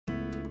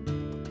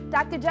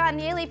Dr. John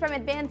Neely from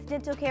Advanced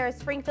Dental Care of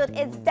Springfield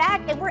is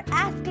back, and we're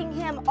asking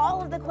him all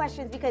of the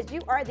questions because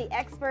you are the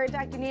expert.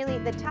 Dr. Neely,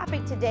 the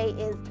topic today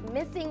is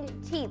missing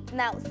teeth.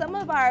 Now, some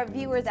of our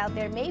viewers out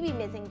there may be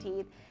missing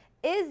teeth.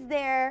 Is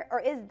there, or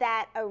is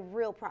that a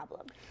real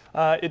problem?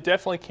 It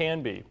definitely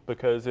can be,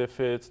 because if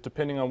it's,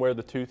 depending on where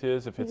the tooth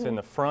is, if it's in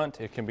the front,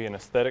 it can be an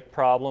aesthetic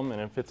problem,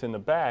 and if it's in the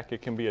back,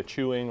 it can be a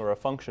chewing or a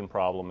function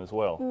problem as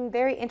well.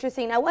 Very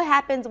interesting. Now, what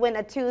happens when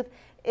a tooth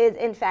is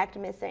in fact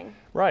missing?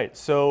 Right,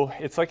 so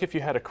it's like if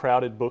you had a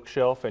crowded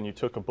bookshelf and you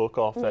took a book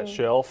off that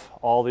shelf,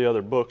 all the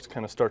other books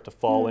kind of start to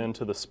fall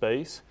into the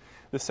space.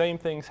 The same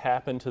things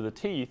happen to the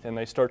teeth, and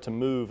they start to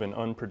move in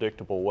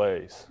unpredictable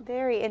ways.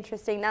 Very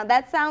interesting. Now,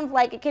 that sounds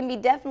like it can be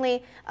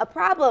definitely a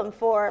problem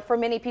for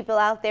many people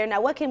out there.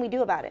 Now, what can we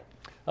do about it?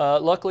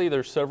 Luckily,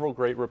 there's several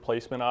great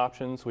replacement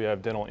options. We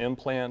have dental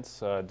implants,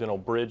 dental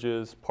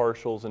bridges,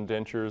 partials, and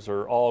dentures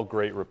are all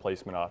great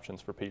replacement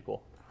options for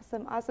people.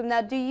 Awesome, awesome.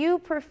 Now, do you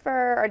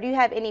prefer, or do you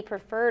have any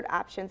preferred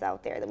options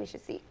out there that we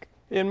should seek?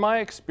 In my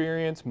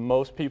experience,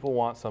 most people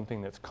want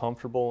something that's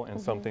comfortable and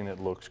something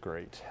that looks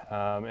great.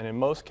 And in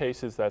most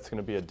cases, that's going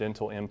to be a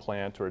dental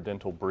implant or a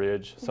dental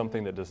bridge,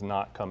 something that does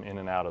not come in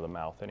and out of the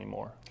mouth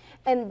anymore.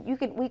 And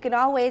we can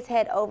always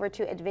head over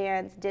to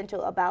Advanced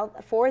Dental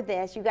for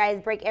this. You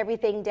guys break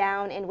everything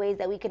down in ways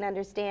that we can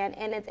understand,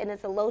 and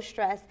it's a low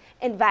stress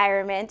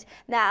environment.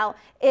 Now,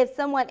 if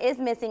someone is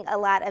missing a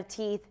lot of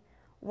teeth,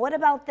 what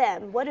about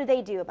them? What do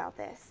they do about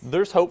this?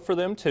 There's hope for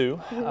them too.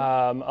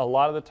 A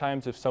lot of the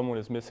times if someone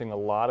is missing a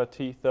lot of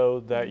teeth though,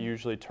 that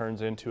usually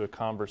turns into a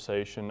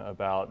conversation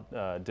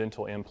about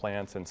dental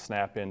implants and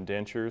snap-in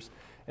dentures.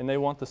 And they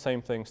want the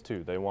same things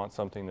too. They want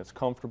something that's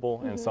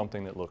comfortable and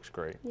something that looks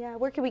great. Yeah,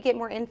 where can we get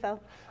more info?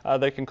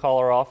 They can call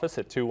our office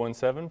at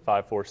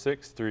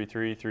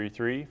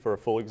 217-546-3333 for a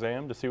full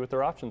exam to see what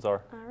their options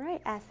are. All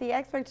right, ask the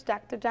experts,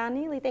 Dr. John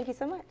Neely. Thank you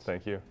so much.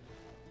 Thank you.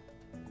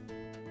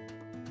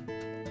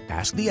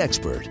 Ask the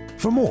expert.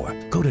 For more,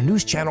 go to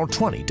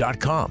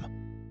newschannel20.com.